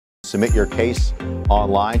submit your case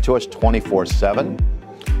online to us 24/7.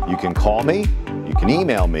 You can call me, you can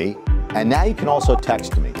email me, and now you can also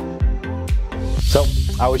text me. So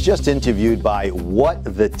I was just interviewed by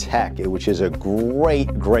What the Tech, which is a great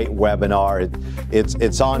webinar.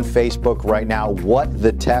 It's on Facebook right now, What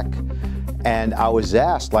the Tech. And I was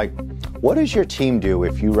asked, like, what does your team do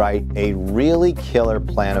if you write a really killer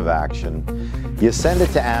plan of action, you send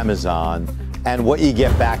it to Amazon, and what you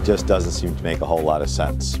get back just doesn't seem to make a whole lot of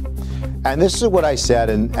sense? And this is what I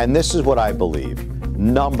said, and this is what I believe.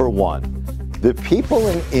 Number one, the people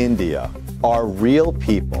in India are real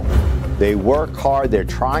people. They work hard, they're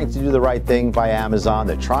trying to do the right thing by Amazon,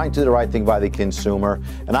 they're trying to do the right thing by the consumer,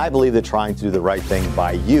 and I believe they're trying to do the right thing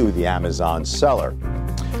by you, the Amazon seller.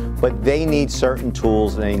 But they need certain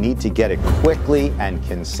tools, and they need to get it quickly and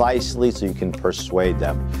concisely so you can persuade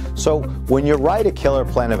them. So when you write a killer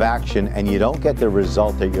plan of action and you don't get the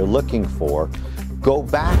result that you're looking for, go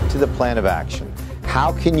back to the plan of action.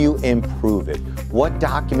 How can you improve it? What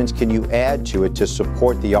documents can you add to it to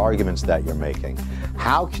support the arguments that you're making?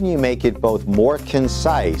 How can you make it both more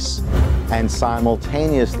concise and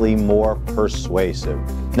simultaneously more persuasive?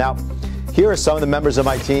 Now, here are some of the members of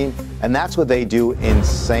my team, and that's what they do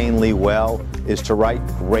insanely well, is to write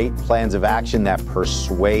great plans of action that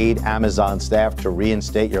persuade Amazon staff to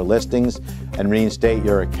reinstate your listings and reinstate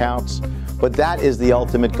your accounts. But that is the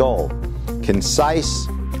ultimate goal: concise,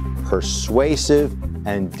 persuasive,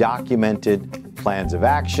 and documented plans of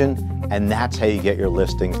action, and that's how you get your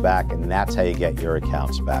listings back, and that's how you get your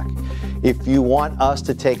accounts back. If you want us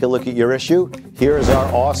to take a look at your issue, here is our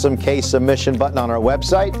awesome case submission button on our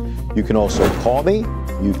website. You can also call me,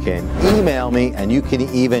 you can email me, and you can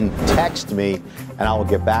even text me, and I will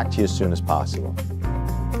get back to you as soon as possible.